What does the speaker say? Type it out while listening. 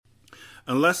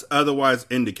Unless otherwise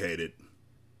indicated,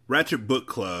 Ratchet Book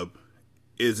Club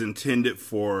is intended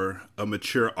for a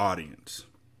mature audience.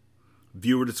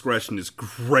 Viewer discretion is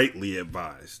greatly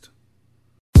advised.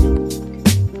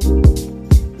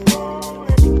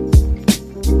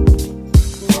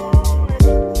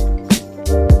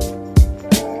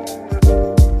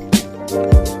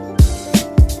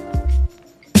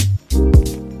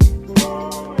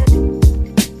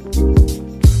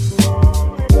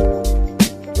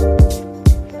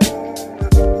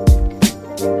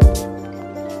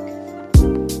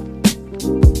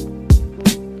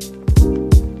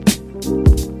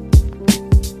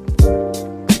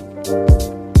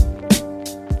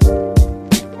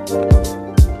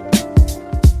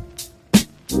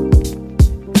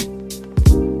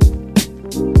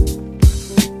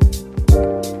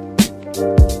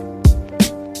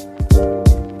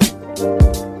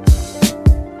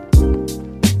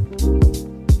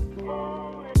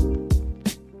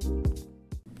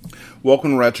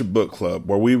 Welcome to Ratchet Book Club,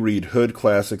 where we read hood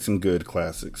classics and good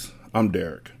classics. I'm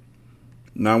Derek.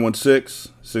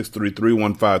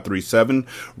 916-633-1537,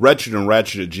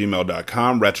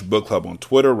 ratchetandratchet@gmail.com, Ratchet Book Club on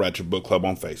Twitter, Ratchet Book Club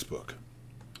on Facebook.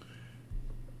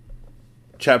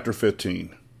 Chapter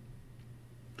 15.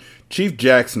 Chief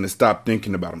Jackson had stopped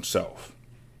thinking about himself.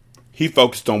 He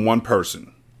focused on one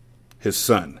person, his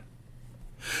son.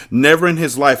 Never in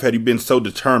his life had he been so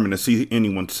determined to see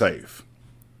anyone safe.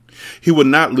 He would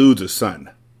not lose his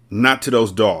son, not to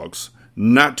those dogs,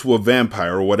 not to a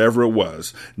vampire or whatever it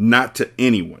was, not to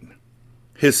anyone.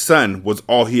 His son was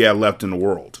all he had left in the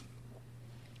world.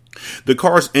 The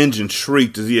car's engine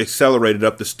shrieked as he accelerated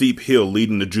up the steep hill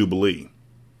leading to Jubilee.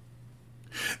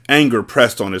 Anger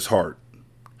pressed on his heart.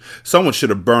 Someone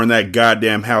should have burned that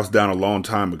goddamn house down a long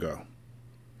time ago.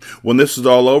 When this was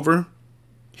all over,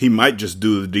 he might just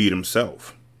do the deed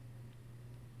himself.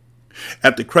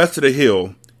 At the crest of the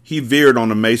hill, he veered on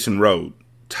the Mason Road,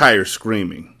 tires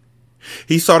screaming.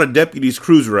 He saw the deputy's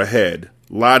cruiser ahead,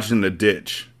 lodged in the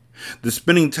ditch. The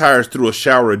spinning tires threw a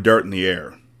shower of dirt in the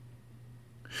air.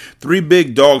 3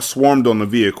 big dogs swarmed on the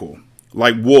vehicle,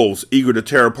 like wolves eager to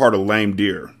tear apart a lame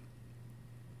deer.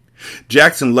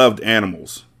 Jackson loved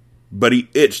animals, but he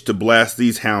itched to blast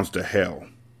these hounds to hell.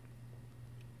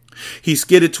 He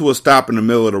skidded to a stop in the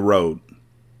middle of the road.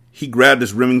 He grabbed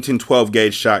his Remington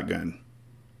 12-gauge shotgun.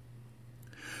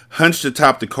 Hunched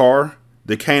atop the car,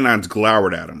 the canines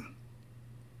glowered at him.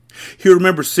 He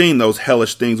remembered seeing those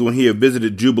hellish things when he had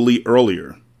visited Jubilee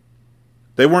earlier.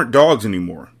 They weren't dogs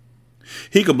anymore.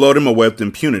 He could blow them away with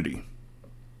impunity.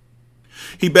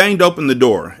 He banged open the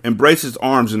door and braced his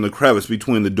arms in the crevice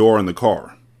between the door and the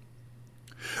car.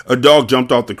 A dog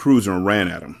jumped off the cruiser and ran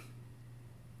at him.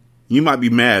 "You might be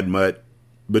mad, Mutt,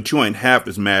 but you ain't half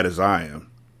as mad as I am."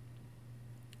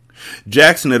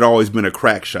 Jackson had always been a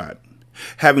crack shot,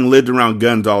 having lived around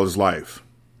guns all his life.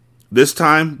 This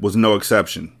time was no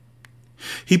exception.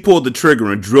 He pulled the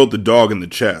trigger and drilled the dog in the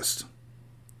chest.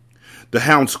 The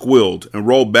hound squealed and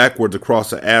rolled backwards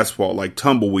across the asphalt like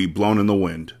tumbleweed blown in the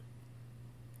wind.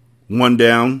 1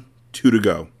 down, 2 to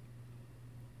go.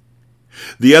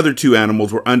 The other 2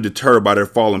 animals were undeterred by their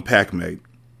fallen packmate.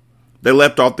 They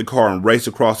leapt off the car and raced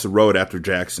across the road after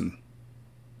Jackson.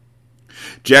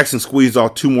 Jackson squeezed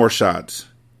off 2 more shots,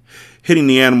 hitting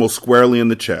the animal squarely in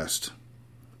the chest.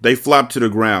 They flopped to the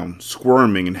ground,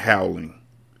 squirming and howling.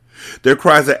 Their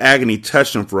cries of agony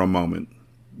touched him for a moment.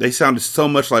 They sounded so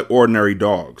much like ordinary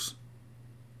dogs.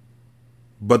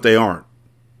 But they aren't,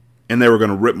 and they were going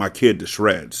to rip my kid to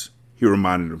shreds, he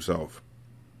reminded himself.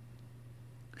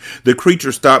 The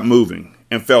creature stopped moving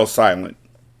and fell silent.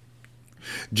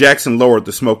 Jackson lowered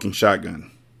the smoking shotgun.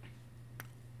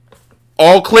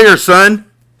 "All clear, son,"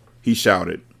 he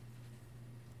shouted.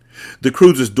 The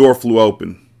cruiser's door flew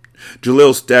open.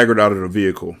 Jalil staggered out of the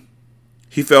vehicle.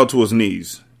 He fell to his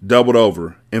knees, doubled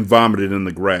over, and vomited in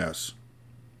the grass.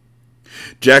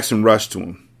 Jackson rushed to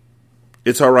him.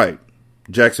 "It's all right."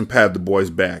 Jackson patted the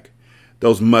boy's back.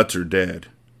 "Those mutts are dead."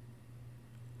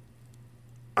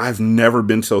 "I've never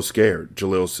been so scared,"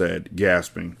 Jalil said,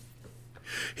 gasping.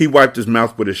 He wiped his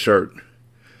mouth with his shirt.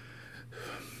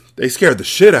 "They scared the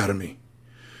shit out of me."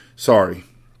 "Sorry."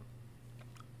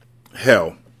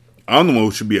 "Hell, I'm the one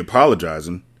who should be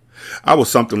apologizing. I was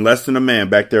something less than a man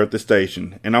back there at the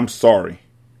station, and I'm sorry.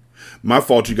 My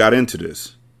fault you got into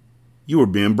this. You were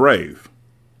being brave."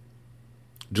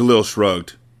 Jalil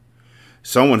shrugged.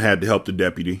 Someone had to help the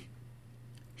deputy.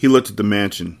 He looked at the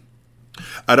mansion.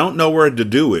 "I don't know where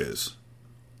Dadu is.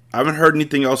 I haven't heard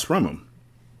anything else from him."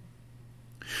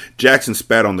 Jackson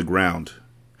spat on the ground.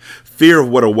 Fear of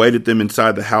what awaited them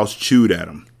inside the house chewed at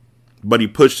him, but he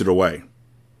pushed it away.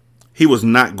 He was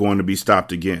not going to be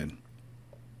stopped again.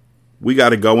 We got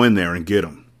to go in there and get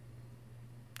him.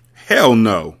 Hell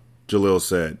no, Jalil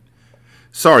said.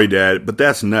 Sorry, Dad, but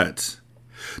that's nuts.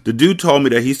 The dude told me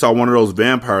that he saw one of those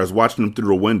vampires watching him through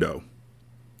the window.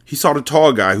 He saw the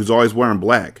tall guy who's always wearing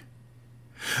black.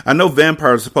 I know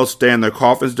vampires are supposed to stay in their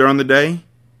coffins during the day,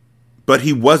 but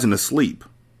he wasn't asleep.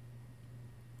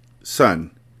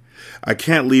 Son, I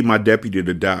can't leave my deputy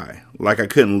to die, like I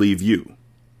couldn't leave you.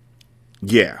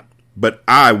 Yeah, but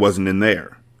I wasn't in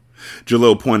there.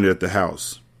 Jalil pointed at the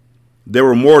house. There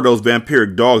were more of those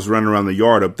vampiric dogs running around the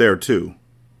yard up there, too.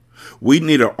 We'd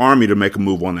need an army to make a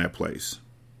move on that place.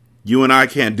 You and I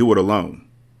can't do it alone.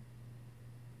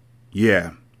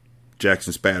 Yeah,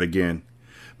 Jackson spat again.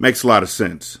 Makes a lot of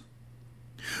sense.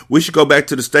 We should go back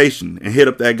to the station and hit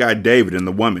up that guy David and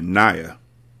the woman, Naya.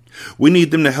 We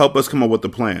need them to help us come up with a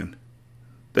plan.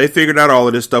 They figured out all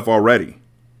of this stuff already.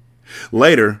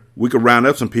 Later, we could round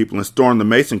up some people and storm the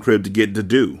Mason crib to get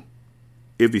Dadu,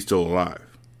 if he's still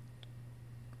alive.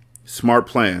 Smart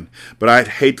plan, but I'd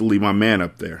hate to leave my man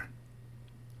up there.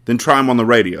 Then try him on the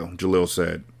radio, Jalil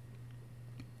said.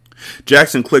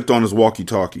 Jackson clicked on his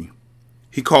walkie-talkie.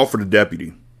 He called for the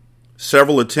deputy.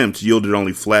 Several attempts yielded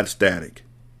only flat static.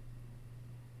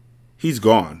 He's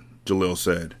gone, Jalil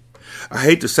said. I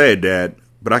hate to say it, Dad,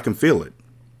 but I can feel it.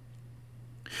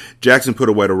 Jackson put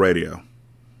away the radio.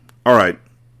 All right,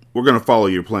 we're going to follow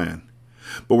your plan,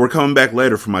 but we're coming back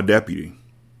later for my deputy.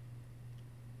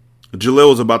 Jalil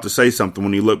was about to say something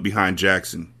when he looked behind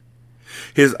Jackson.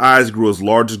 His eyes grew as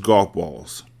large as golf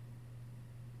balls.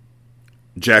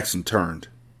 Jackson turned.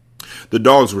 The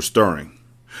dogs were stirring.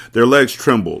 Their legs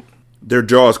trembled, their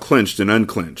jaws clenched and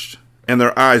unclenched, and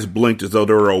their eyes blinked as though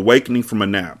they were awakening from a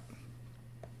nap.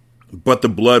 But the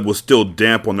blood was still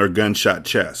damp on their gunshot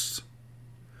chests.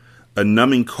 A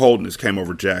numbing coldness came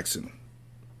over Jackson.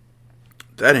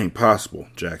 That ain't possible,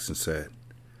 Jackson said.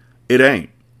 It ain't.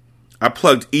 I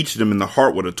plugged each of them in the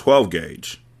heart with a 12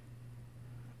 gauge.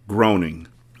 Groaning,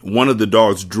 one of the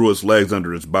dogs drew his legs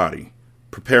under his body,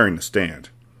 preparing to stand.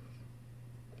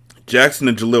 Jackson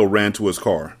and Jalil ran to his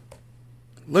car.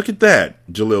 Look at that,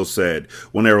 Jalil said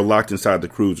when they were locked inside the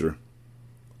cruiser.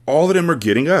 All of them are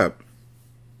getting up.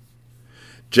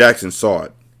 Jackson saw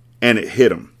it, and it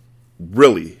hit him,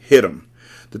 really hit him,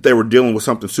 that they were dealing with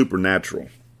something supernatural.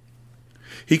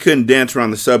 He couldn't dance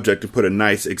around the subject and put a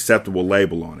nice, acceptable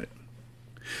label on it.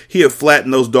 He had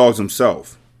flattened those dogs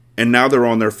himself, and now they're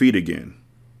on their feet again,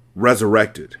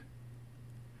 resurrected.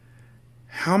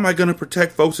 How am I going to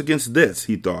protect folks against this,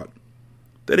 he thought.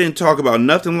 They didn't talk about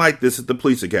nothing like this at the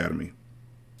police academy.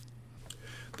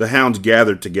 The hounds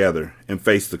gathered together and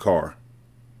faced the car.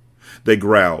 They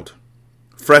growled.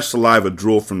 Fresh saliva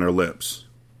drooled from their lips.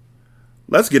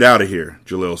 Let's get out of here,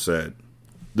 Jalil said.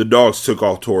 The dogs took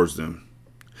off towards them.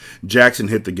 Jackson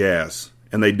hit the gas,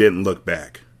 and they didn't look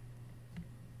back.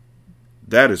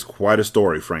 That is quite a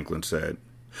story, Franklin said.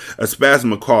 A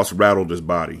spasm of cough rattled his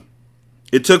body.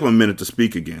 It took him a minute to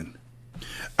speak again.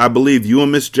 I believe you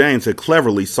and Miss James had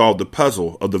cleverly solved the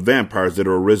puzzle of the vampires that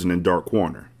are arisen in Dark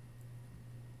Corner.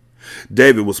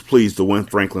 David was pleased to win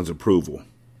Franklin's approval.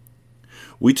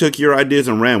 We took your ideas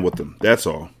and ran with them, that's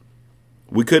all.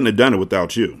 We couldn't have done it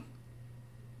without you.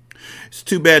 It's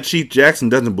too bad Chief Jackson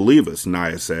doesn't believe us,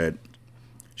 Naya said.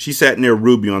 She sat near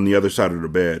Ruby on the other side of the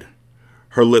bed.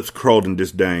 Her lips curled in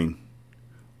disdain.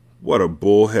 What a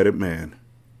bull-headed man.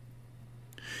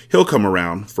 He'll come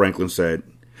around, Franklin said.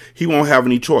 He won't have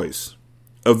any choice.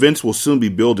 Events will soon be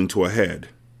building to a head.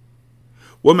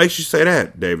 What makes you say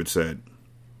that? David said.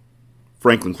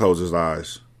 Franklin closed his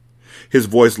eyes. His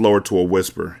voice lowered to a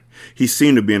whisper. He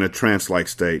seemed to be in a trance-like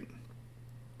state.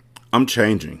 I'm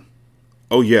changing.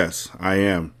 Oh yes, I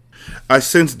am. I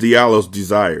sense Diallo's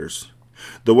desires,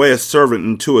 the way a servant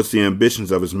intuits the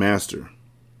ambitions of his master.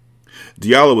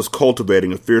 Diallo is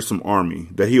cultivating a fearsome army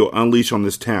that he will unleash on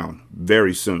this town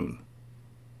very soon.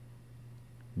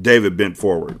 David bent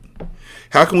forward.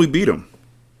 How can we beat him?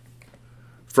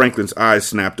 Franklin's eyes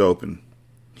snapped open.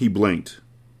 He blinked.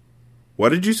 What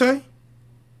did you say?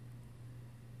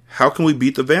 How can we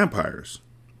beat the vampires?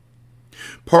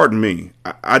 Pardon me,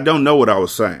 I don't know what I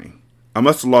was saying. I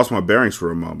must have lost my bearings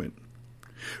for a moment.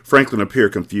 Franklin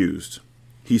appeared confused.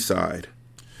 He sighed.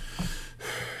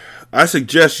 I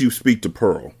suggest you speak to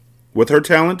Pearl. With her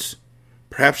talents,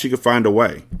 perhaps she could find a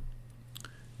way.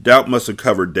 Doubt must have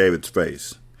covered David's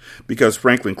face, because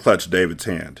Franklin clutched David's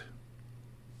hand.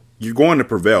 You're going to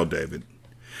prevail, David.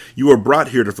 You were brought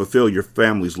here to fulfill your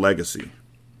family's legacy.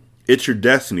 It's your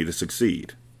destiny to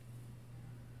succeed.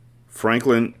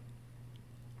 Franklin,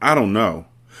 I don't know.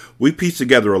 We piece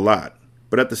together a lot,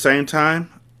 but at the same time,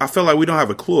 I feel like we don't have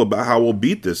a clue about how we'll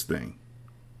beat this thing.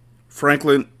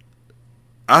 Franklin,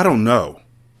 I don't know.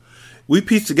 We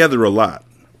piece together a lot,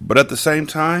 but at the same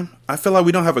time, I feel like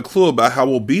we don't have a clue about how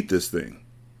we'll beat this thing.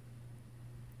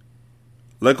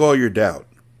 Let go of your doubt.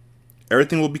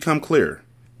 Everything will become clear.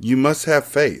 You must have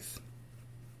faith.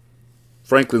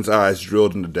 Franklin's eyes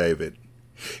drilled into David.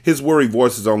 His worried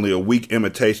voice is only a weak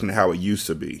imitation of how it used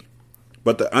to be,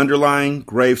 but the underlying,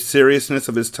 grave seriousness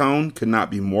of his tone could not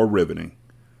be more riveting.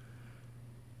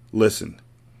 Listen,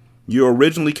 you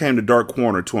originally came to Dark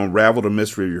Corner to unravel the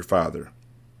mystery of your father,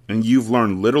 and you've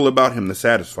learned little about him that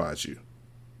satisfies you.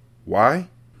 Why?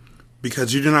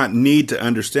 Because you do not need to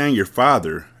understand your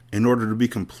father in order to be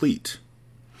complete.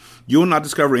 You will not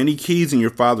discover any keys in your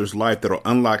father's life that will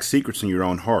unlock secrets in your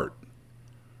own heart.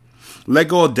 Let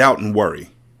go of doubt and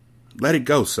worry. Let it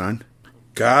go, son.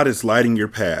 God is lighting your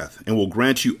path and will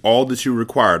grant you all that you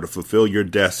require to fulfill your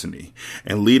destiny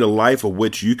and lead a life of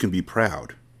which you can be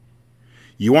proud.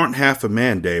 You aren't half a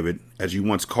man, David, as you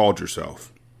once called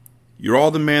yourself. You're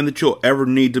all the man that you'll ever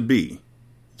need to be.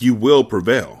 You will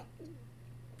prevail.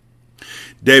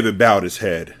 David bowed his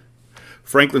head.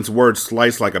 Franklin's words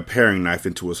sliced like a paring knife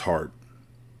into his heart.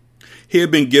 He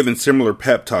had been given similar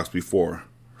pep talks before,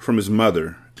 from his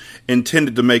mother,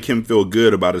 intended to make him feel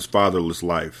good about his fatherless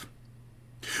life.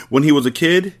 When he was a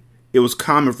kid, it was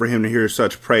common for him to hear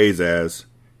such praise as,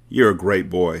 "You're a great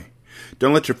boy.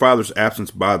 Don't let your father's absence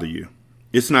bother you.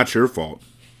 It's not your fault.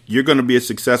 You're going to be a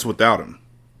success without him."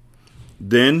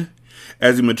 Then,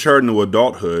 as he matured into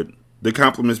adulthood, the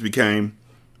compliments became,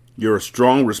 "You're a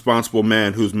strong, responsible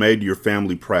man who's made your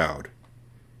family proud.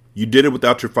 You did it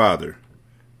without your father.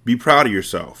 Be proud of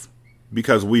yourself,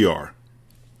 because we are."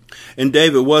 And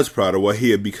David was proud of what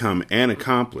he had become and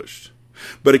accomplished.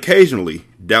 But occasionally,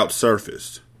 doubt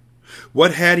surfaced.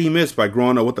 What had he missed by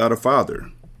growing up without a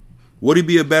father? Would he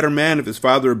be a better man if his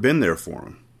father had been there for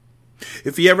him?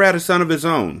 If he ever had a son of his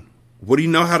own, would he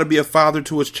know how to be a father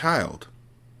to his child?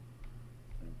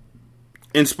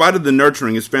 In spite of the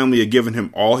nurturing his family had given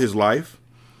him all his life,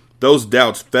 those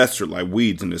doubts festered like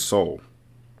weeds in his soul.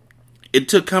 It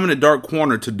took coming to Dark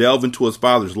Corner to delve into his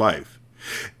father's life.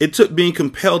 It took being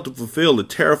compelled to fulfill a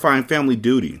terrifying family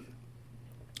duty.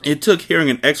 It took hearing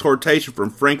an exhortation from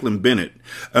Franklin Bennett,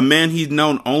 a man he'd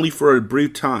known only for a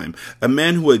brief time, a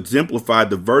man who exemplified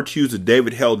the virtues that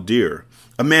David held dear,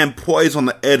 a man poised on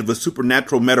the edge of a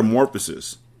supernatural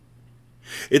metamorphosis.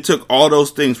 It took all those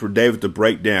things for David to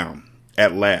break down,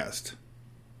 at last.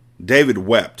 David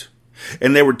wept,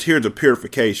 and they were tears of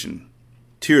purification,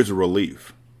 tears of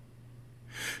relief.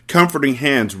 Comforting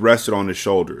hands rested on his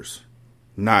shoulders.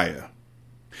 Naya.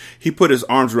 He put his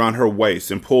arms around her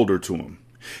waist and pulled her to him,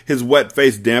 his wet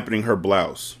face dampening her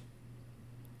blouse.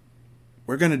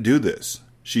 "We're going to do this,"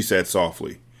 she said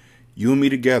softly. "You and me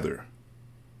together.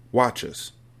 Watch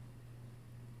us."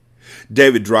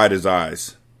 David dried his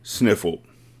eyes, sniffled.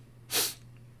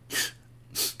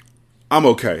 "I'm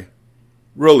okay.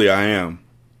 Really, I am.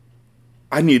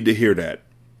 I needed to hear that.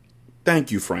 Thank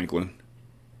you, Franklin."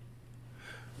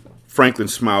 Franklin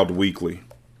smiled weakly.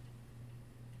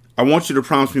 "I want you to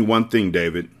promise me one thing,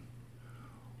 David."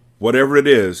 "Whatever it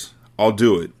is, I'll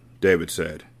do it," David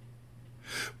said.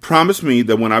 "Promise me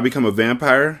that when I become a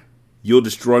vampire, you'll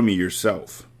destroy me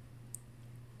yourself."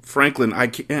 "Franklin, I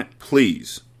can't,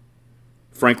 please."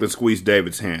 Franklin squeezed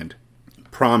David's hand.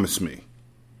 "Promise me."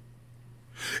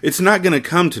 "It's not going to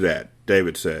come to that,"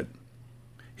 David said.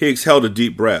 He exhaled a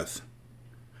deep breath.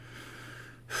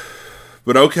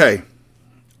 "But okay,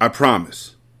 I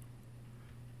promise.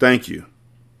 Thank you."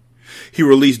 He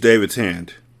released David's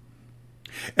hand.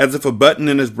 As if a button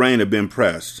in his brain had been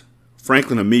pressed,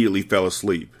 Franklin immediately fell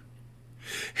asleep.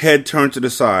 Head turned to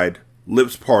the side,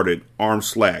 lips parted, arms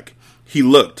slack. He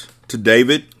looked, to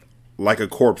David, like a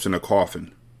corpse in a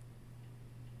coffin.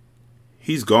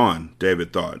 He's gone,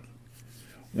 David thought.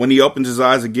 When he opens his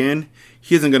eyes again,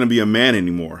 he isn't going to be a man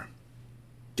anymore.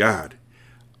 God,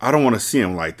 I don't want to see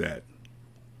him like that.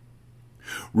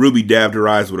 Ruby dabbed her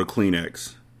eyes with a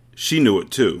Kleenex. She knew it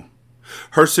too.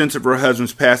 Her sense of her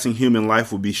husband's passing human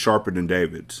life would be sharper than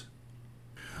David's.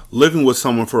 Living with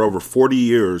someone for over 40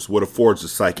 years would have forged a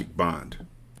psychic bond.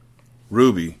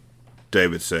 "Ruby,"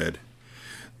 David said,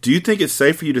 "do you think it's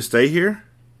safe for you to stay here?"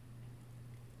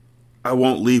 "I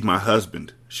won't leave my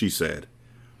husband," she said.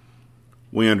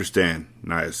 "We understand,"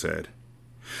 Naya said.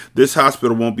 "This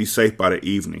hospital won't be safe by the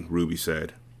evening," Ruby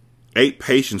said. 8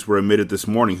 patients were admitted this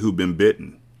morning who've been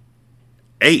bitten.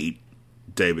 8?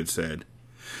 David said.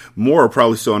 "More are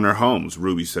probably still in their homes,"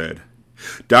 Ruby said.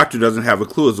 "Doctor doesn't have a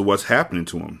clue as to what's happening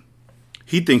to him.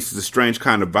 He thinks it's a strange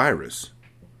kind of virus."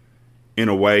 "In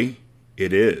a way,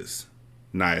 it is,"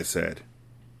 Naya said.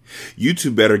 "You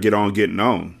two better get on getting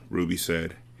on," Ruby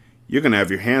said. You're going to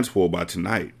have your hands full by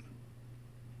tonight.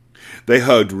 They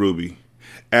hugged Ruby,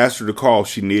 asked her to call if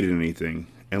she needed anything,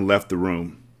 and left the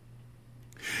room.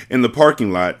 In the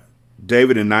parking lot,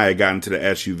 David and Nia got into the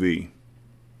SUV.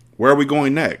 Where are we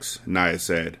going next? Nia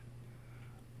said.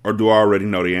 Or do I already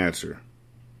know the answer?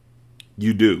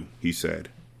 You do, he said.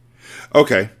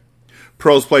 Okay.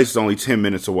 Pearl's place is only 10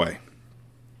 minutes away.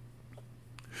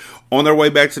 On their way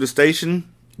back to the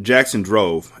station, Jackson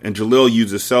drove, and Jalil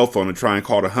used his cell phone to try and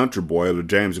call the Hunter boy or the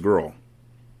James girl.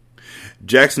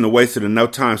 Jackson had wasted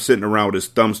enough time sitting around with his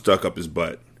thumb stuck up his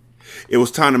butt. It was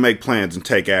time to make plans and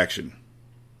take action.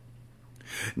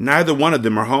 Neither one of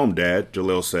them are home, Dad,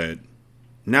 Jalil said.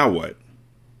 Now what?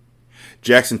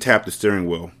 Jackson tapped the steering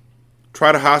wheel.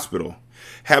 Try the hospital.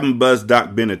 Have him buzz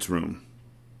Doc Bennett's room.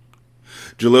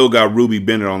 Jalil got Ruby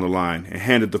Bennett on the line and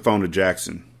handed the phone to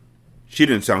Jackson. She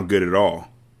didn't sound good at all.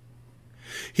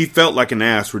 He felt like an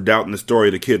ass for doubting the story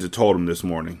the kids had told him this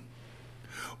morning.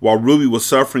 While Ruby was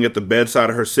suffering at the bedside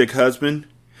of her sick husband,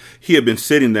 he had been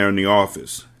sitting there in the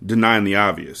office, denying the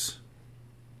obvious.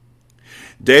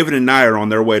 David and Nia are on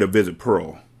their way to visit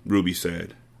Pearl, Ruby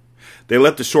said. They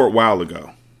left a short while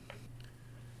ago.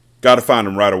 Gotta find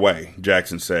them right away,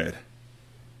 Jackson said.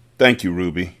 Thank you,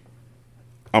 Ruby.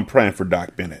 I'm praying for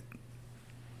Doc Bennett.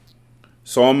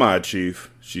 So am I,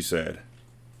 Chief, she said.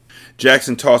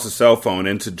 Jackson tossed a cell phone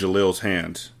into Jalil's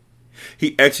hands.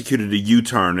 He executed a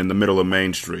U-turn in the middle of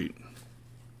Main Street.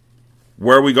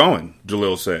 Where are we going?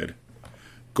 Jalil said.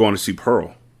 Going to see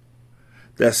Pearl.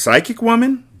 That psychic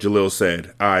woman? Jalil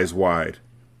said, eyes wide.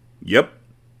 Yep.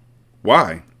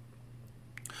 Why?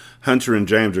 Hunter and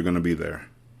James are going to be there.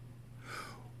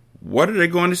 What are they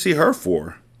going to see her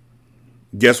for?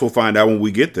 Guess we'll find out when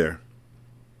we get there.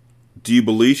 Do you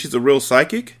believe she's a real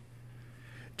psychic?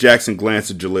 Jackson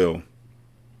glanced at Jalil.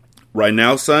 Right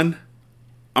now, son,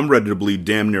 I'm ready to believe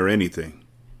damn near anything.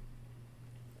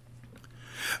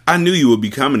 I knew you would be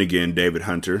coming again, David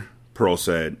Hunter, Pearl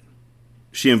said.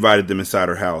 She invited them inside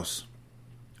her house.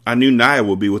 I knew Nia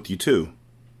would be with you too.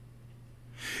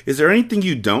 Is there anything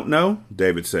you don't know?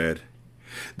 David said.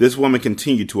 This woman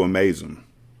continued to amaze him.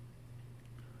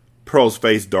 Pearl's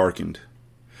face darkened.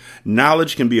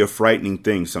 Knowledge can be a frightening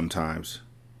thing sometimes.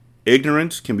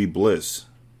 Ignorance can be bliss,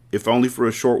 if only for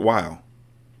a short while.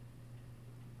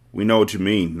 We know what you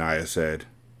mean, Nia said.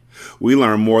 We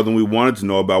learned more than we wanted to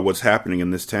know about what's happening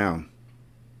in this town.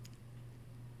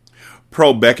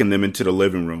 Pearl beckoned them into the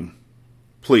living room.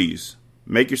 Please,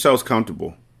 make yourselves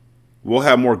comfortable. We'll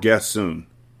have more guests soon.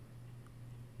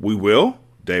 We will?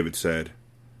 David said.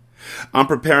 I'm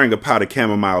preparing a pot of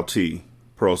chamomile tea,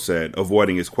 Pearl said,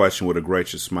 avoiding his question with a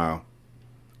gracious smile.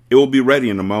 It will be ready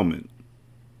in a moment.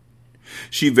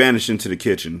 She vanished into the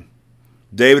kitchen.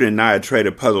 David and Nia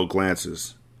traded puzzled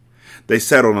glances. They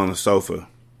settled on the sofa.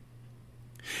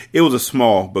 It was a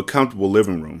small but comfortable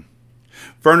living room.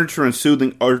 Furniture in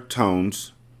soothing earth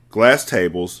tones, glass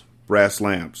tables, brass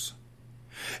lamps.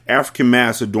 African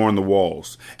masks adorned the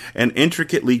walls. An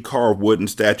intricately carved wooden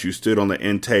statue stood on the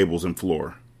end tables and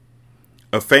floor.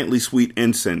 A faintly sweet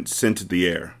incense scented the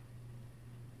air.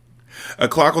 A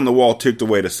clock on the wall ticked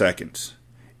away the seconds.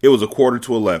 It was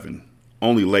 11:15,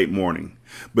 only late morning,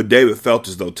 but David felt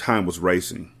as though time was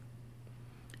racing.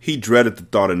 He dreaded the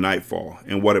thought of nightfall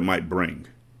and what it might bring.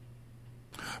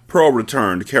 Pearl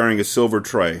returned, carrying a silver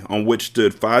tray on which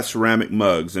stood 5 ceramic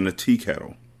mugs and a tea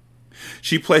kettle.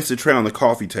 She placed the tray on the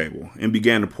coffee table and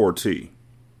began to pour tea.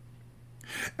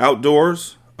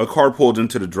 Outdoors, a car pulled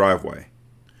into the driveway.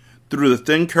 Through the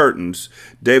thin curtains,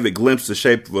 David glimpsed the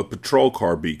shape of a patrol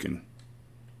car beacon.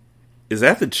 Is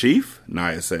that the chief?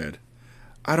 Nia said.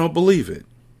 I don't believe it.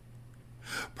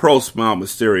 Pearl smiled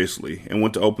mysteriously and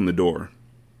went to open the door.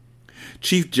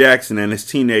 Chief Jackson and his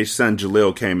teenage son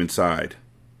Jalil came inside.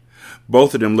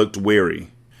 Both of them looked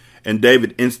weary, and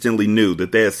David instantly knew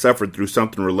that they had suffered through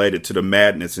something related to the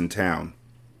madness in town.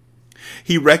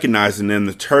 He recognized in them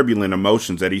the turbulent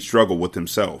emotions that he struggled with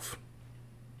himself.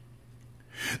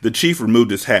 The chief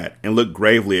removed his hat and looked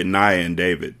gravely at Nia and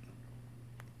David.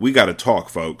 We gotta talk,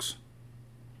 folks.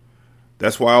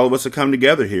 That's why all of us have come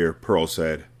together here, Pearl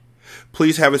said.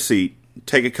 Please have a seat,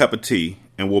 take a cup of tea,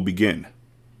 and we'll begin.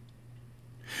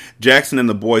 Jackson and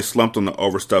the boys slumped on the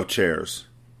overstuffed chairs.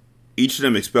 Each of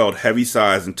them expelled heavy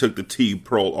sighs and took the tea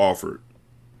Pearl offered.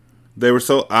 They were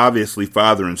so obviously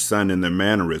father and son in their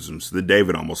mannerisms that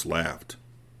David almost laughed.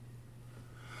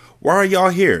 Why are y'all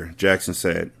here? Jackson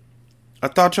said. I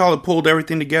thought y'all had pulled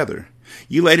everything together.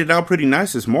 You laid it out pretty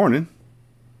nice this morning.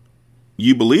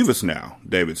 You believe us now,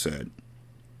 David said.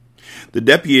 The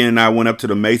deputy and I went up to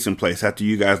the Mason place after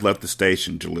you guys left the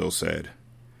station, Jalil said.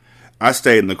 I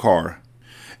stayed in the car,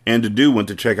 and Dudu went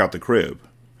to check out the crib.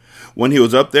 When he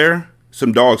was up there,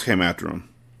 some dogs came after him.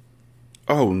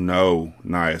 Oh no,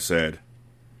 Naya said.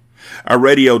 I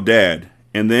radioed Dad,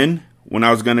 and then, when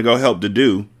I was going to go help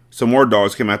Dudu, some more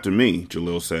dogs came after me,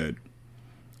 Jalil said.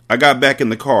 I got back in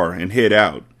the car and hid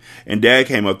out, and Dad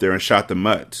came up there and shot the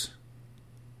mutts.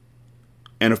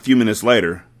 And a few minutes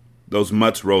later, those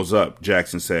mutts rose up,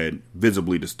 Jackson said,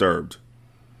 visibly disturbed.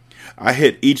 I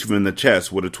hit each of them in the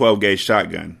chest with a 12-gauge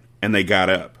shotgun, and they got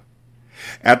up.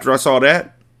 After I saw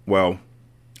that, well,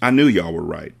 I knew y'all were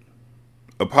right.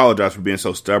 Apologize for being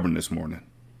so stubborn this morning.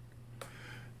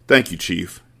 Thank you,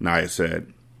 Chief, Naya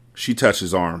said. She touched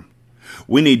his arm.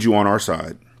 We need you on our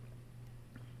side.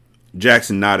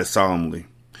 Jackson nodded solemnly.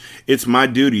 It's my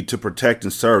duty to protect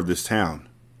and serve this town.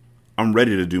 I'm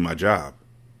ready to do my job.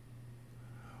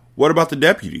 What about the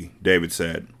deputy? David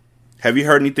said. Have you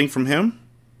heard anything from him?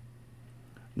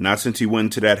 Not since he went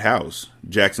into that house.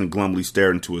 Jackson glumly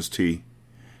stared into his tea.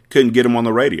 Couldn't get him on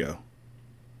the radio.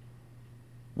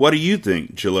 What do you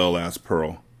think? Jalil asked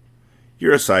Pearl.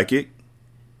 You're a psychic.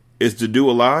 Is Dudu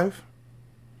alive?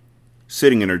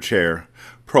 Sitting in her chair,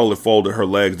 Pearl had folded her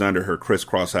legs under her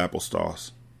crisscross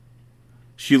applesauce.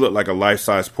 She looked like a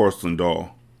life-size porcelain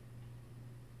doll.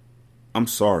 I'm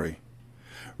sorry.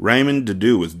 Raymond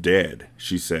Dudu is dead,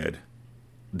 she said.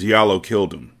 Diallo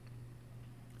killed him.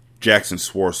 Jackson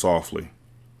swore softly.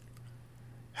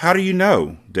 How do you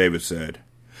know? David said.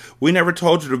 We never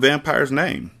told you the vampire's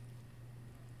name.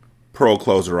 Pearl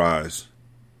closed her eyes.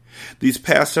 These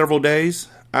past several days,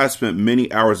 I spent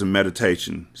many hours in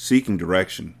meditation, seeking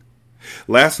direction.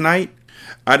 Last night,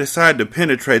 I decided to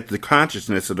penetrate the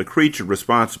consciousness of the creature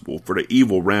responsible for the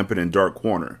evil rampant in Dark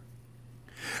Corner.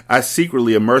 I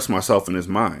secretly immersed myself in his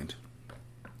mind.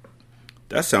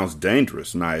 That sounds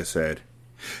dangerous, Naya said.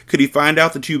 Could he find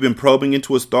out that you've been probing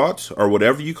into his thoughts, or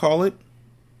whatever you call it?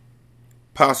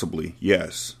 Possibly,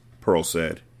 yes, Pearl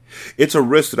said. It's a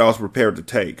risk that I was prepared to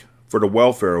take, for the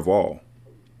welfare of all.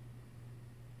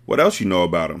 What else you know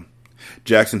about him?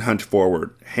 Jackson hunched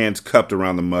forward, hands cupped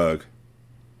around the mug.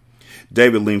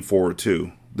 David leaned forward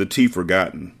too, the tea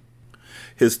forgotten.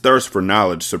 His thirst for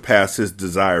knowledge surpassed his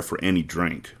desire for any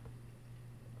drink.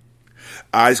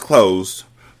 Eyes closed,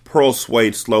 Pearl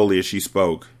swayed slowly as she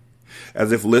spoke,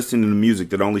 as if listening to the music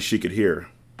that only she could hear.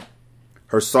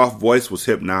 Her soft voice was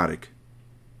hypnotic.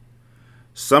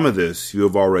 Some of this you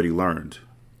have already learned.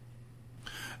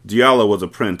 Diallo was a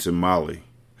prince in Mali,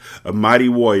 a mighty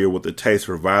warrior with a taste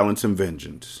for violence and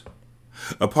vengeance.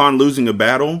 Upon losing a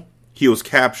battle, he was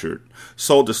captured,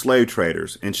 sold to slave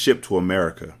traders, and shipped to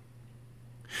America.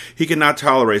 He could not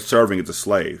tolerate serving as a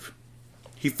slave.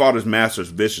 He fought his masters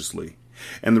viciously,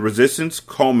 and the resistance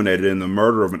culminated in the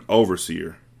murder of an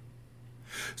overseer.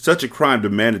 Such a crime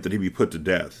demanded that he be put to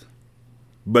death.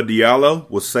 But Diallo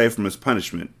was saved from his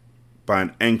punishment by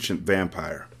an ancient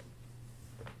vampire.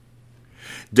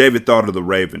 David thought of the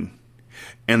Raven,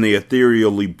 and the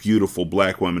ethereally beautiful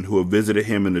black woman who had visited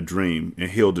him in a dream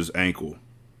and healed his ankle.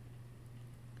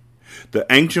 The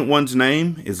ancient one's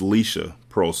name is Lisha,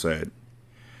 Pearl said.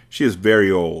 She is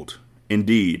very old.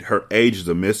 Indeed, her age is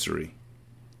a mystery.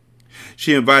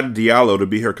 She invited Diallo to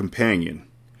be her companion,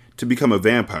 to become a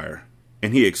vampire,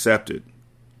 and he accepted.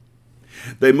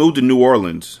 They moved to New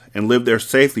Orleans and lived there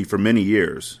safely for many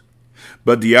years.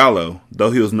 But Diallo,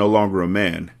 though he was no longer a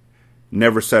man,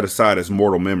 never set aside his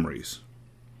mortal memories.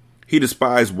 He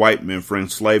despised white men for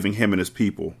enslaving him and his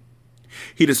people.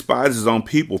 He despised his own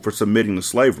people for submitting to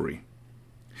slavery.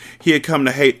 He had come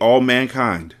to hate all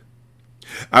mankind.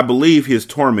 I believe he is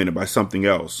tormented by something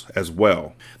else, as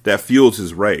well, that fuels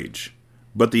his rage,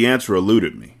 but the answer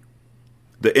eluded me.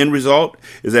 The end result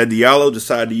is that Diallo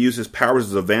decided to use his powers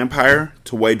as a vampire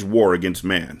to wage war against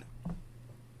man.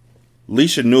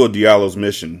 Lisha knew of Diallo's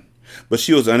mission, but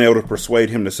she was unable to persuade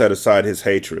him to set aside his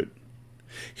hatred.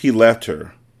 He left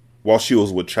her, while she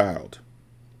was with child.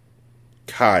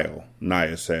 Kyle,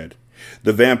 Naya said,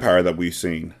 the vampire that we've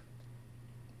seen.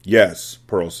 Yes,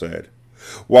 Pearl said.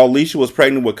 While Lisha was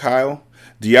pregnant with Kyle,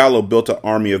 Diallo built an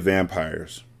army of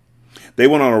vampires. They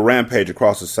went on a rampage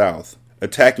across the South,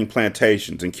 attacking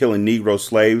plantations and killing Negro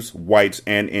slaves, whites,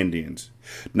 and Indians.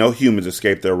 No humans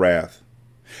escaped their wrath.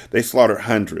 They slaughtered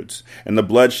hundreds, and the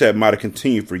bloodshed might have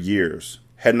continued for years,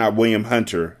 had not William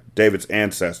Hunter, David's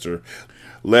ancestor,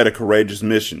 led a courageous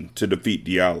mission to defeat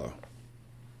Diallo.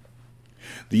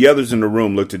 The others in the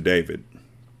room looked at David.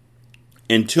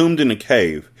 Entombed in a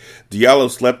cave, Diallo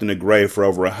slept in a grave for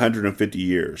over 150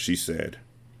 years, she said.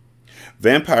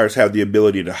 Vampires have the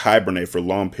ability to hibernate for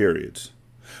long periods,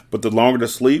 but the longer the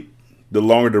sleep, the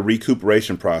longer the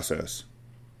recuperation process.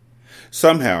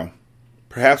 Somehow,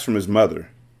 perhaps from his mother,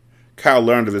 Kyle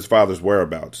learned of his father's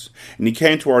whereabouts, and he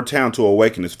came to our town to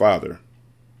awaken his father.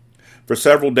 For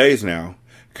several days now,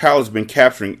 Kyle has been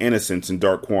capturing innocents in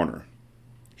Dark Corner.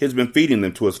 He has been feeding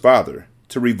them to his father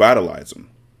to revitalize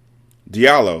him.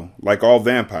 Diallo, like all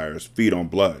vampires, feed on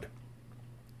blood.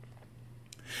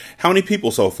 How many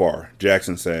people so far?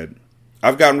 Jackson said.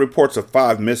 I've gotten reports of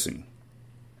 5 missing.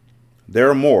 There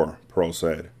are more, Pearl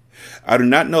said. I do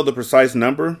not know the precise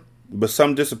number, but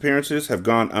some disappearances have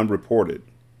gone unreported.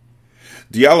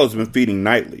 Diallo's been feeding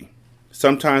nightly,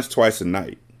 sometimes twice a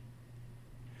night.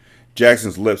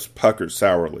 Jackson's lips puckered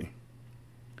sourly.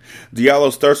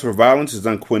 Diallo's thirst for violence is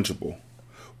unquenchable.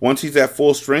 Once he's at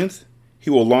full strength, he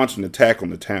will launch an attack on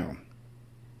the town.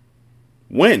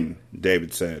 When?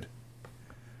 David said.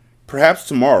 Perhaps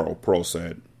tomorrow, Pearl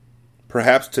said.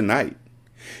 Perhaps tonight.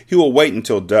 He will wait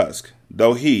until dusk,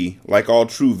 though he, like all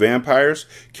true vampires,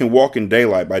 can walk in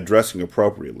daylight by dressing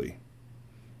appropriately.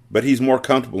 But he's more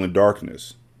comfortable in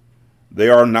darkness. They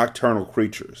are nocturnal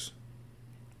creatures.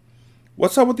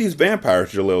 What's up with these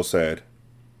vampires? Jalil said.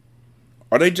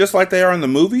 Are they just like they are in the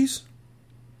movies?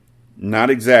 Not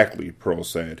exactly, Pearl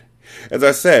said. As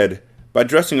I said, by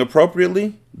dressing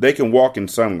appropriately, they can walk in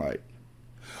sunlight.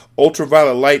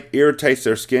 Ultraviolet light irritates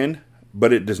their skin,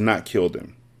 but it does not kill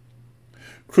them.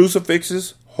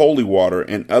 Crucifixes, holy water,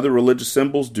 and other religious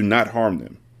symbols do not harm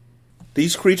them.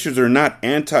 These creatures are not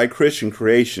anti-Christian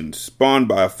creations spawned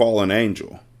by a fallen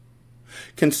angel.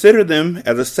 Consider them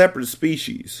as a separate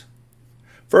species.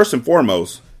 First and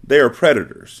foremost, they are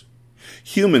predators.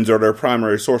 Humans are their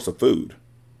primary source of food.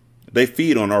 They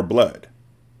feed on our blood.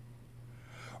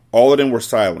 All of them were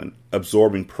silent,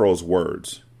 absorbing Pearl's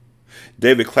words.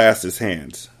 David clasped his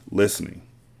hands, listening.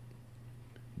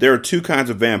 There are 2 kinds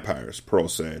of vampires, Pearl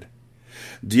said.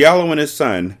 Diallo and his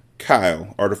son,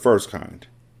 Kyle, are the first kind.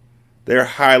 They are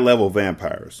high-level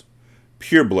vampires,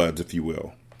 purebloods, if you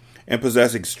will, and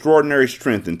possess extraordinary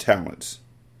strength and talents.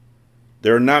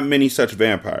 There are not many such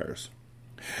vampires.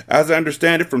 As I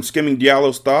understand it from skimming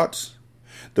Diallo's thoughts,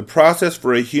 the process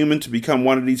for a human to become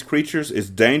one of these creatures is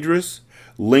dangerous,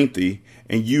 lengthy,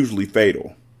 and usually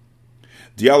fatal.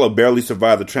 Diallo barely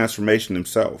survived the transformation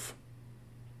himself.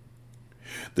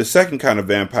 The second kind of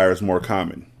vampire is more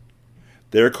common.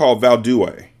 They are called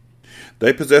Valdue.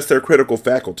 They possess their critical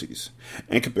faculties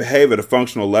and can behave at a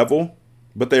functional level,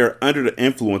 but they are under the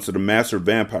influence of the master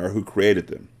vampire who created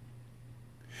them.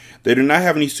 They do not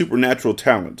have any supernatural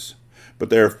talents, but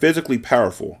they are physically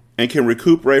powerful and can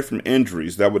recuperate from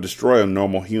injuries that would destroy a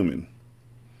normal human.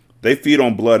 They feed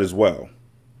on blood as well.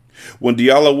 When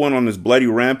Diallo went on his bloody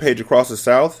rampage across the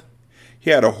South, he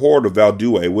had a horde of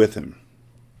Valdue with him.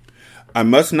 I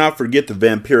must not forget the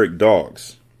vampiric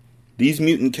dogs. These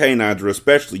mutant canines are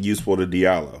especially useful to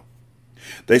Diallo.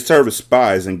 They serve as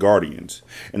spies and guardians,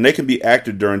 and they can be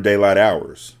active during daylight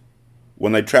hours.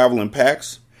 When they travel in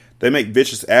packs, they make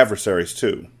vicious adversaries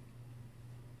too.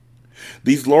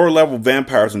 These lower-level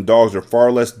vampires and dogs are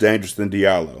far less dangerous than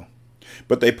Diallo,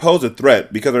 but they pose a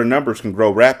threat because their numbers can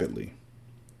grow rapidly.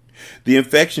 The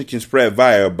infection can spread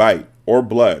via a bite or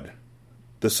blood.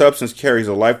 The substance carries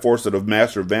the life force of the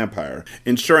master vampire,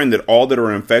 ensuring that all that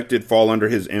are infected fall under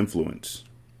his influence.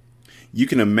 You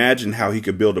can imagine how he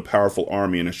could build a powerful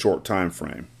army in a short time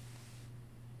frame.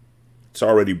 It's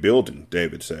already building,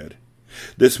 David said.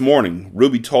 This morning,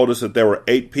 Ruby told us that there were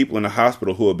 8 people in the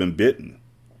hospital who have been bitten.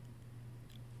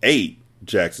 8,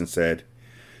 Jackson said.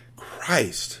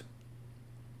 Christ.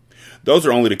 Those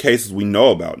are only the cases we know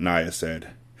about, Naya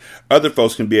said. Other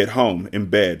folks can be at home, in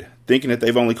bed, thinking that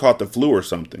they've only caught the flu or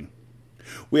something.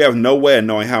 We have no way of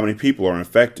knowing how many people are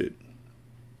infected.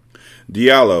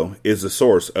 Diallo is the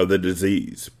source of the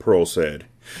disease, Pearl said.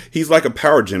 He's like a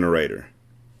power generator.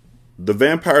 The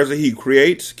vampires that he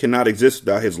creates cannot exist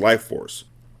without his life force.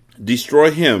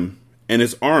 Destroy him, and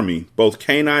his army, both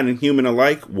canine and human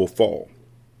alike, will fall.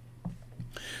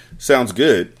 Sounds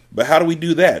good, but how do we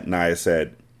do that? Naya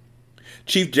said.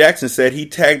 Chief Jackson said he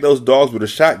tagged those dogs with a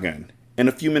shotgun, and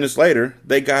a few minutes later,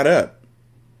 they got up.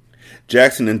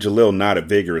 Jackson and Jalil nodded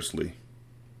vigorously.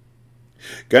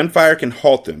 Gunfire can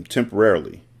halt them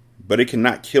temporarily, but it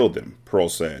cannot kill them, Pearl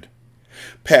said.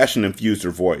 Passion infused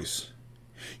her voice.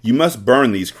 You must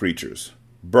burn these creatures.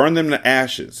 Burn them to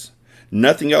ashes.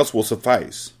 Nothing else will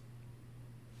suffice.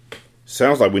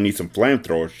 Sounds like we need some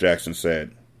flamethrowers, Jackson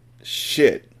said.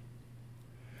 Shit.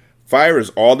 Fire is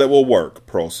all that will work,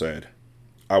 Pearl said.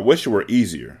 I wish it were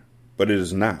easier, but it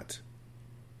is not.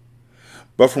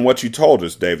 But from what you told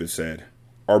us, David said,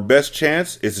 our best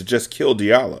chance is to just kill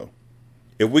Diallo.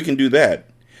 If we can do that,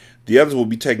 the others will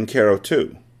be taken care of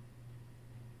too.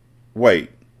 Wait,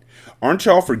 aren't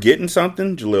y'all forgetting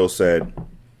something? Jalil said.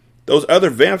 Those other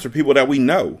vamps are people that we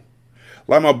know.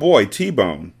 Like my boy,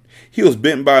 T-Bone. He was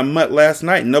bitten by a mutt last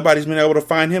night and nobody's been able to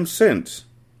find him since.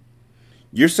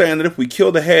 You're saying that if we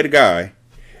kill the head guy,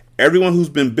 everyone who's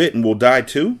been bitten will die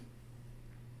too?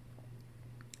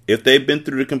 If they've been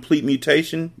through the complete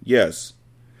mutation, yes,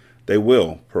 they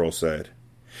will, Pearl said.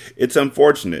 It's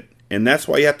unfortunate, and that's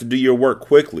why you have to do your work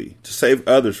quickly to save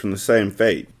others from the same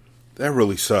fate. That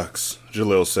really sucks,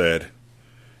 Jalil said.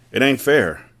 It ain't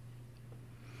fair.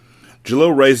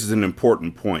 Jalil raises an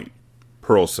important point,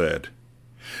 Pearl said.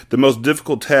 The most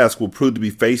difficult task will prove to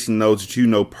be facing those that you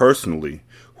know personally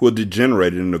who have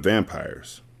degenerated into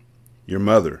vampires. Your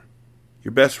mother,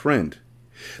 your best friend.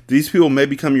 These people may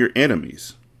become your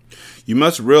enemies. You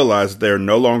must realize that they are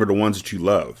no longer the ones that you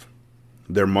love.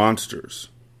 They're monsters.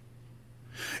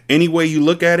 Any way you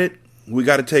look at it, we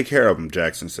got to take care of them,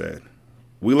 Jackson said.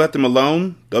 We let them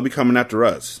alone, they'll be coming after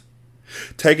us.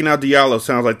 Taking out Diallo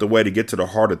sounds like the way to get to the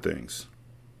heart of things.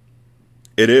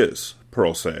 It is,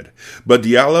 Pearl said, but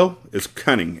Diallo is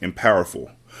cunning and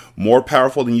powerful, more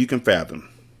powerful than you can fathom.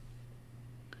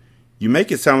 You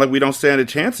make it sound like we don't stand a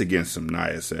chance against him,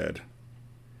 Naya said.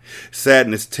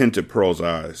 Sadness tinted Pearl's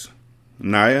eyes.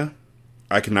 Naya,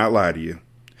 I cannot lie to you.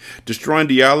 Destroying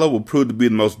Diallo will prove to be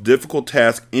the most difficult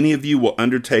task any of you will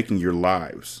undertake in your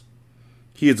lives.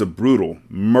 He is a brutal,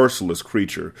 merciless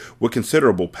creature with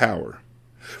considerable power.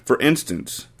 For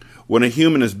instance, when a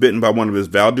human is bitten by one of his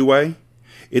Valdue,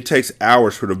 it takes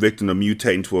hours for the victim to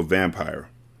mutate into a vampire.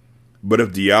 But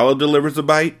if Diallo delivers a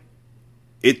bite,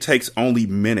 it takes only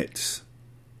minutes.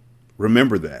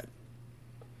 Remember that.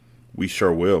 We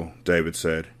sure will, David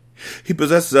said. He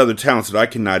possesses other talents that I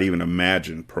cannot even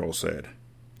imagine, Pearl said.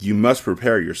 You must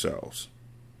prepare yourselves.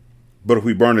 But if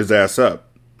we burn his ass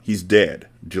up, he's dead,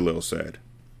 Jalil said.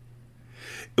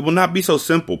 It will not be so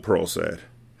simple, Pearl said.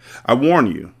 I warn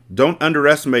you, don't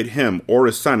underestimate him or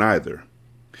his son either.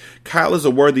 Kyle is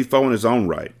a worthy foe in his own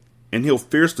right, and he'll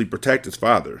fiercely protect his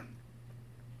father.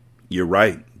 You're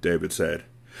right, David said.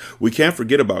 We can't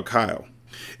forget about Kyle.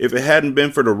 If it hadn't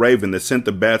been for the raven that sent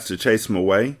the bats to chase him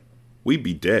away, we'd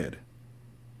be dead.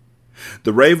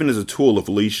 The raven is a tool of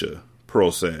Alicia,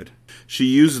 Pearl said. She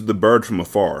uses the bird from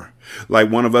afar, like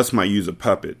one of us might use a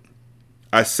puppet.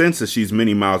 I sense that she's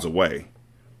many miles away,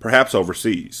 perhaps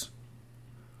overseas.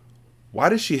 Why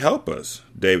does she help us?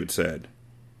 David said.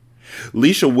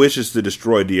 Alicia wishes to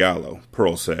destroy Diallo,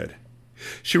 Pearl said.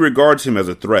 She regards him as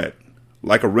a threat,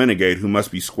 like a renegade who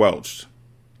must be squelched.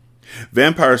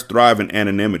 Vampires thrive in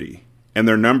anonymity, and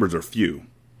their numbers are few.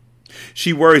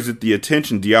 She worries that the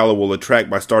attention Diallo will attract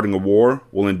by starting a war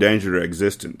will endanger their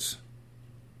existence.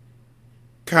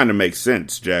 Kinda makes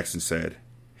sense, Jackson said.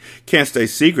 Can't stay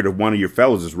secret if one of your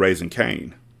fellows is raising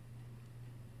Cain.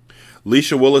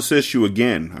 Alicia will assist you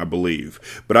again, I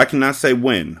believe, but I cannot say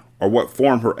when or what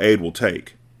form her aid will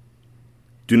take.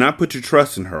 Do not put your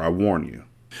trust in her, I warn you.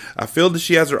 I feel that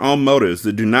she has her own motives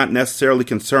that do not necessarily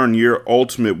concern your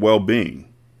ultimate well-being.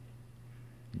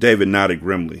 David nodded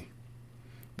grimly.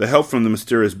 The help from the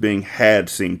mysterious being had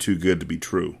seemed too good to be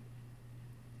true.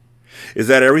 Is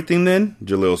that everything then?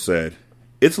 Jalil said.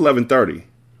 It's 11:30.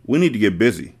 We need to get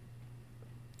busy.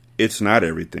 It's not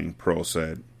everything, Pearl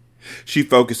said. She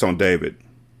focused on David.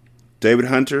 David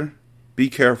Hunter, be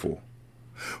careful.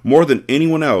 More than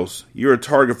anyone else, you're a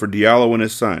target for Diallo and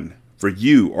his son, for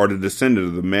you are the descendant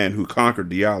of the man who conquered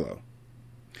Diallo.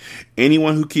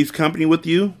 Anyone who keeps company with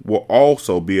you will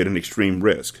also be at an extreme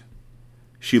risk.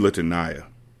 She looked at Naya.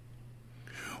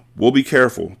 We'll be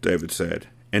careful, David said,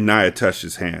 and Naya touched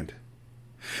his hand.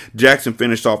 Jackson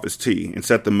finished off his tea and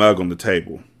set the mug on the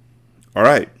table. All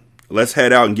right, let's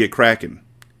head out and get cracking.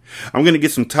 I'm going to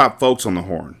get some top folks on the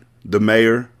horn. The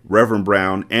mayor, Reverend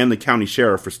Brown, and the county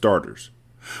sheriff for starters.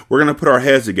 We're going to put our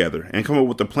heads together and come up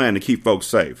with a plan to keep folks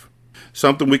safe.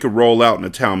 Something we could roll out in a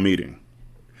town meeting.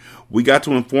 We got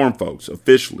to inform folks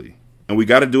officially, and we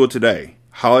got to do it today,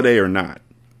 holiday or not.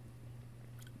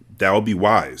 That would be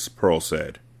wise, Pearl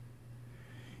said.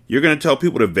 You're going to tell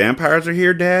people that vampires are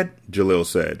here, Dad? Jalil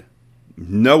said.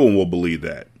 No one will believe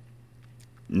that.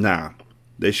 Nah,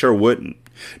 they sure wouldn't.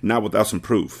 Not without some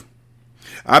proof.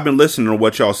 I've been listening to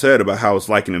what y'all said about how it's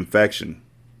like an infection.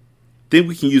 Think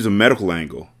we can use a medical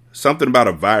angle, something about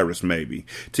a virus maybe,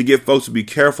 to get folks to be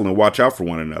careful and watch out for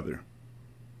one another.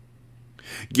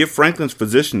 Get Franklin's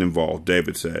physician involved,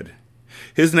 David said.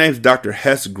 His name's Dr.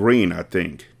 Hess Green, I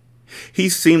think.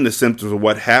 He's seen the symptoms of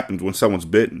what happens when someone's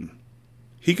bitten.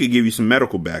 He could give you some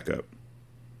medical backup.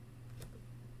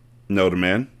 Know the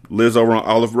man. Lives over on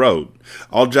Olive Road.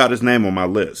 I'll jot his name on my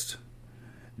list.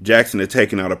 Jackson had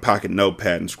taken out a pocket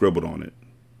notepad and scribbled on it.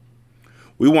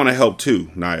 We want to help too,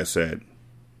 Naya said.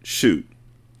 Shoot.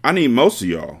 I need most of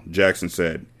y'all, Jackson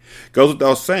said. Goes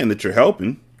without saying that you're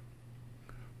helping.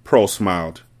 Pearl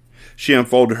smiled. She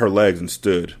unfolded her legs and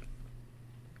stood.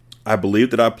 I believe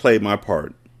that I played my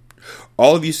part.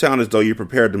 All of you sound as though you're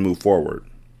prepared to move forward.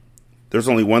 There's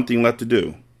only one thing left to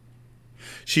do.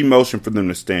 She motioned for them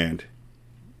to stand.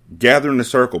 Gather in a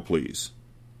circle, please.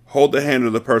 Hold the hand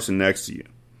of the person next to you.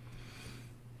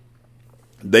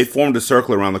 They formed a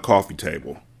circle around the coffee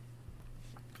table.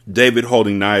 David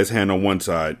holding Naya's hand on one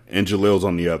side and Jalil's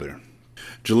on the other.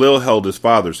 Jalil held his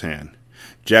father's hand.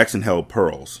 Jackson held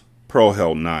Pearl's. Pearl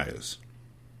held Naya's.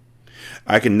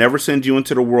 I can never send you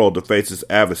into the world to face this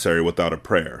adversary without a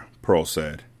prayer, Pearl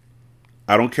said.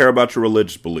 I don't care about your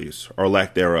religious beliefs, or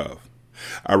lack thereof.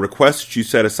 I request that you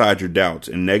set aside your doubts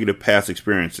and negative past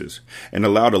experiences and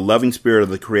allow the loving spirit of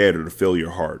the Creator to fill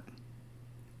your heart.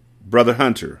 Brother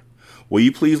Hunter, will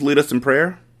you please lead us in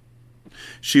prayer?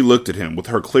 She looked at him with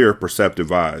her clear,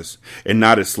 perceptive eyes and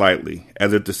nodded slightly,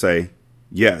 as if to say,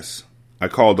 Yes, I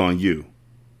called on you.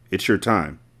 It's your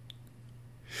time.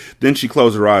 Then she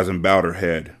closed her eyes and bowed her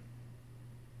head.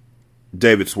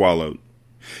 David swallowed.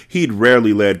 He'd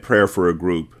rarely led prayer for a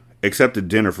group, except at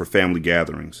dinner for family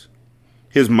gatherings.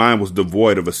 His mind was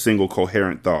devoid of a single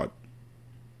coherent thought.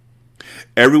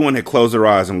 Everyone had closed their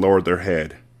eyes and lowered their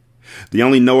head. The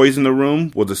only noise in the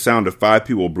room was the sound of 5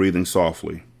 people breathing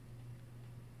softly.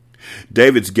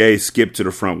 David's gaze skipped to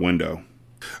the front window.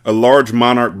 A large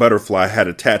monarch butterfly had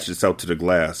attached itself to the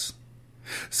glass.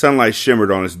 Sunlight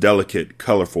shimmered on its delicate,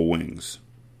 colorful wings.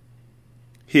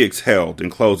 He exhaled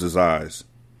and closed his eyes.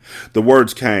 The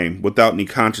words came, without any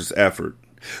conscious effort,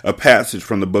 a passage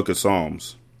from the Book of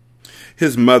Psalms.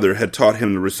 His mother had taught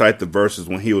him to recite the verses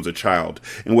when he was a child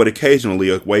and would occasionally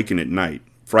awaken at night,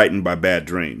 frightened by bad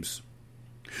dreams.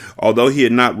 Although he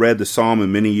had not read the psalm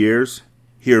in many years,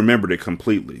 he remembered it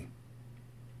completely.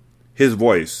 His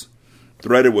voice,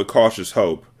 threaded with cautious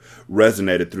hope,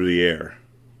 resonated through the air.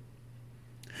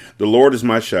 The Lord is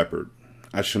my shepherd.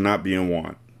 I shall not be in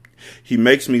want. He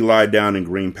makes me lie down in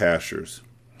green pastures.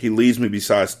 He leads me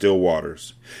beside still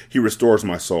waters. He restores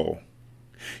my soul.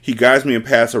 He guides me in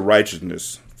paths of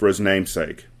righteousness for his name's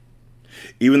sake.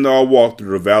 Even though I walk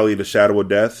through the valley of the shadow of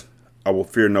death, I will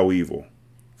fear no evil,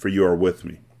 for you are with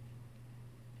me.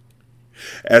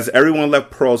 As everyone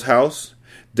left Pearl's house,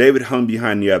 David hung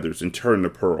behind the others and turned to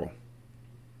Pearl.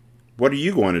 What are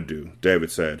you going to do?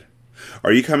 David said.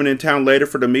 Are you coming in town later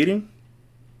for the meeting?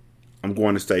 I'm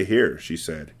going to stay here, she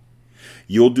said.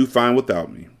 You'll do fine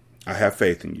without me. I have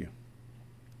faith in you.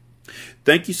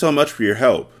 Thank you so much for your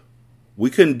help. We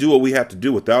couldn't do what we have to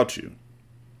do without you.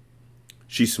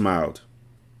 She smiled.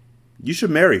 You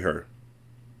should marry her.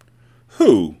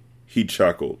 Who? He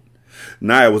chuckled.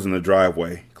 Naya was in the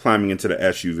driveway, climbing into the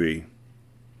SUV.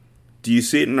 Do you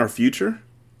see it in our future?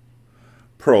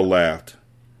 Pearl laughed.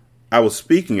 I was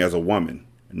speaking as a woman,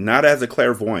 not as a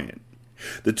clairvoyant.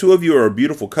 The two of you are a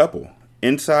beautiful couple,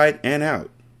 inside and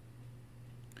out.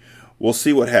 We'll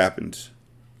see what happens.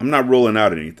 I'm not ruling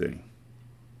out anything.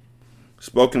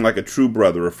 Spoken like a true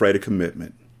brother afraid of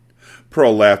commitment.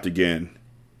 Pearl laughed again.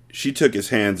 She took his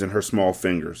hands in her small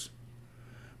fingers.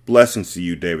 Blessings to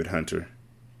you, David Hunter.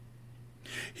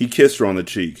 He kissed her on the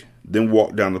cheek, then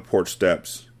walked down the porch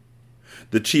steps.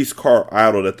 The chief's car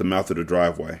idled at the mouth of the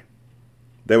driveway.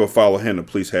 They would follow him to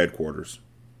police headquarters.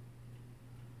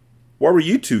 What were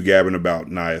you two gabbing about?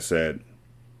 Naya said.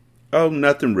 Oh,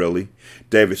 nothing really.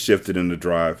 David shifted in the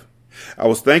drive. I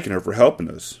was thanking her for helping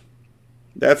us.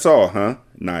 That's all, huh?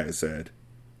 Naya said.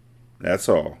 That's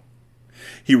all.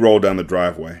 He rolled down the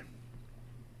driveway.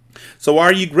 So why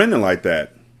are you grinning like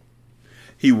that?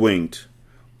 He winked.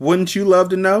 Wouldn't you love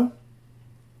to know?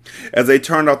 As they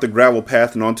turned off the gravel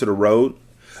path and onto the road,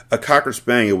 a cocker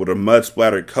spaniel with a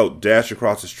mud-splattered coat dashed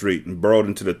across the street and burrowed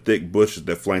into the thick bushes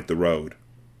that flanked the road.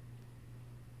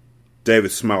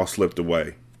 David's smile slipped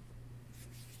away.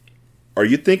 Are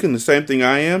you thinking the same thing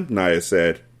I am? Naya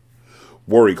said.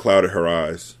 Worry clouded her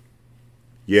eyes.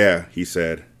 Yeah, he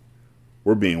said.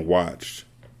 We're being watched.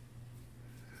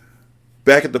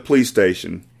 Back at the police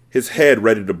station, his head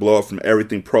ready to blow up from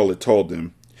everything Pearl had told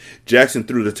him, Jackson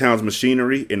threw the town's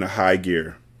machinery into high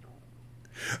gear.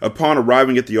 Upon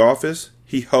arriving at the office,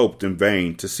 he hoped in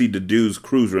vain to see the dude's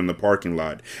cruiser in the parking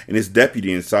lot and his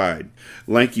deputy inside,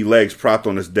 lanky legs propped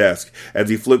on his desk as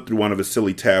he flipped through one of his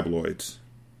silly tabloids.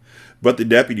 But the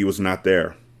deputy was not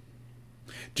there.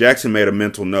 Jackson made a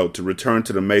mental note to return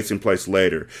to the Mason place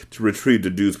later to retrieve the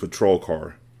dude's patrol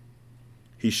car.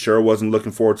 He sure wasn't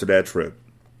looking forward to that trip.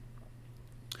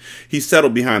 He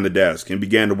settled behind the desk and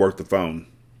began to work the phone.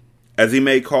 As he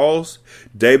made calls,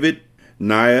 David,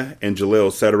 Naya, and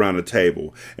Jalil sat around a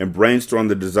table and brainstormed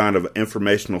the design of an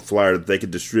informational flyer that they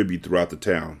could distribute throughout the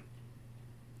town.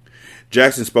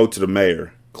 Jackson spoke to the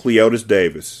mayor, Cleotis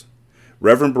Davis,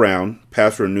 Reverend Brown,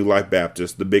 pastor of New Life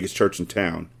Baptist, the biggest church in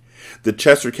town, the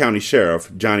Chester County Sheriff,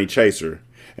 Johnny Chaser,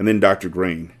 and then Dr.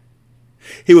 Green.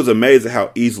 He was amazed at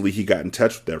how easily he got in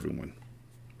touch with everyone.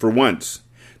 For once,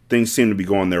 things seemed to be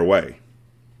going their way.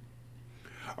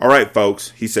 "All right,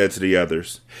 folks," he said to the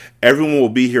others. "Everyone will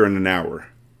be here in an hour.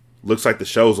 Looks like the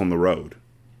show's on the road."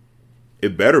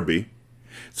 "It better be.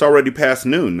 It's already past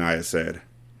noon," Naya said.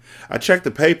 "I checked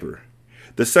the paper.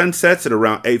 The sun sets at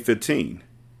around 8:15.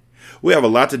 We have a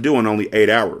lot to do in only 8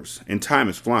 hours, and time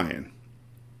is flying."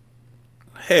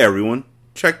 "Hey, everyone,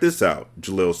 check this out,"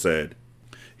 Jalil said.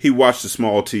 He watched the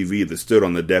small TV that stood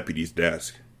on the deputy's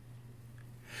desk.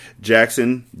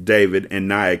 Jackson, David, and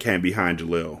Naya came behind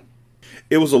Jalil.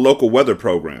 It was a local weather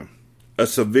program. A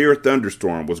severe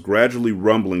thunderstorm was gradually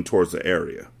rumbling towards the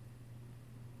area.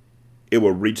 It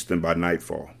would reach them by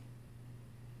nightfall.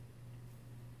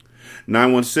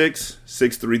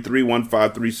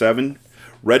 916-633-1537,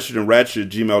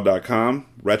 ratchetandratchet@gmail.com,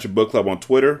 Ratchet Book Club on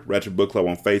Twitter, Ratchet Book Club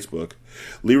on Facebook.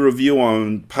 Leave a review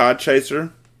on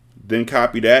Podchaser, then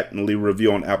copy that and leave a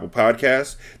review on Apple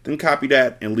Podcasts, then copy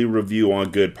that and leave a review on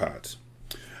Good Pods.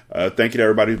 Thank you to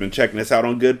everybody who's been checking us out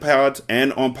on Good Pods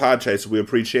and on Podchaser. We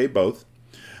appreciate both.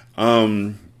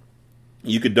 You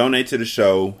could donate to the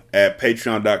show at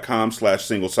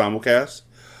patreon.com/singlesimulcast.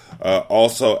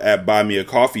 Also at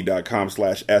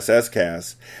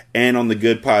buymeacoffee.com/sscast, and on the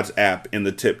Good Pods app in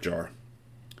the tip jar.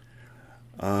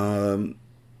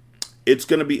 It's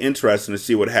going to be interesting to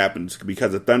see what happens,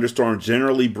 because a thunderstorm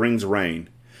generally brings rain,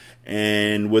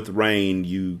 and with rain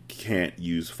you can't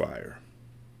use fire.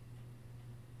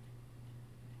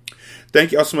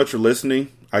 Thank y'all so much for listening.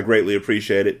 I greatly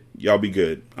appreciate it. Y'all be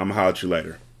good. I'm going to holler at you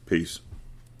later. Peace.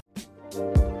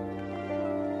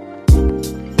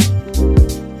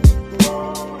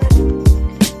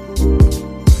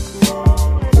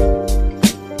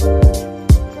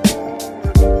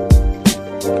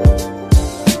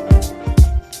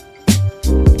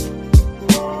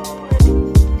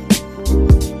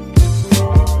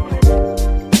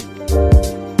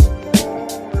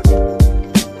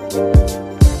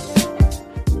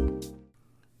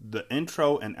 The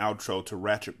intro and outro to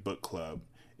Ratchet Book Club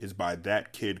is by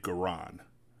That Kid Garan,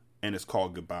 and it's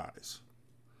called Goodbyes.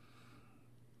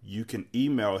 You can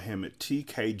email him at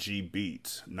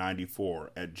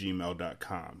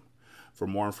tkgbeats94@gmail.com for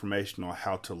more information on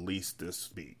how to lease this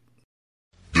beat.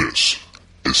 This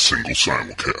is Single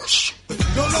Simulcast.